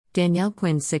Danielle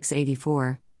Quinn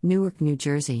 684, Newark, New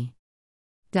Jersey.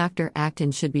 Dr.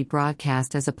 Acton should be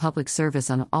broadcast as a public service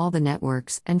on all the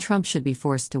networks, and Trump should be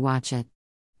forced to watch it.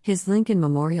 His Lincoln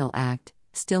Memorial Act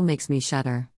still makes me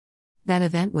shudder. That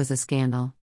event was a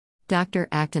scandal. Dr.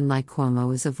 Acton, like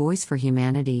Cuomo, is a voice for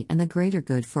humanity and the greater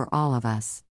good for all of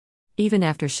us. Even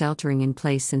after sheltering in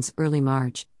place since early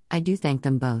March, I do thank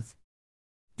them both.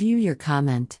 View your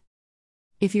comment.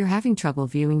 If you're having trouble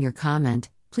viewing your comment,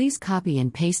 please copy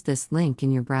and paste this link in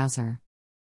your browser.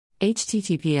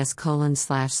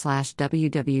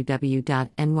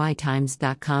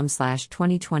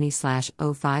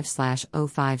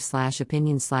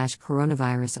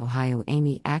 https://www.nytimes.com/2020/05/opinion/coronavirus Ohio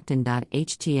Amy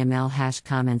Acton.html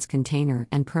 #comments container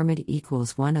and permit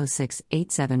equals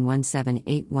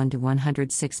 106871781 to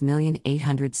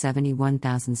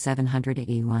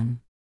 106,871,781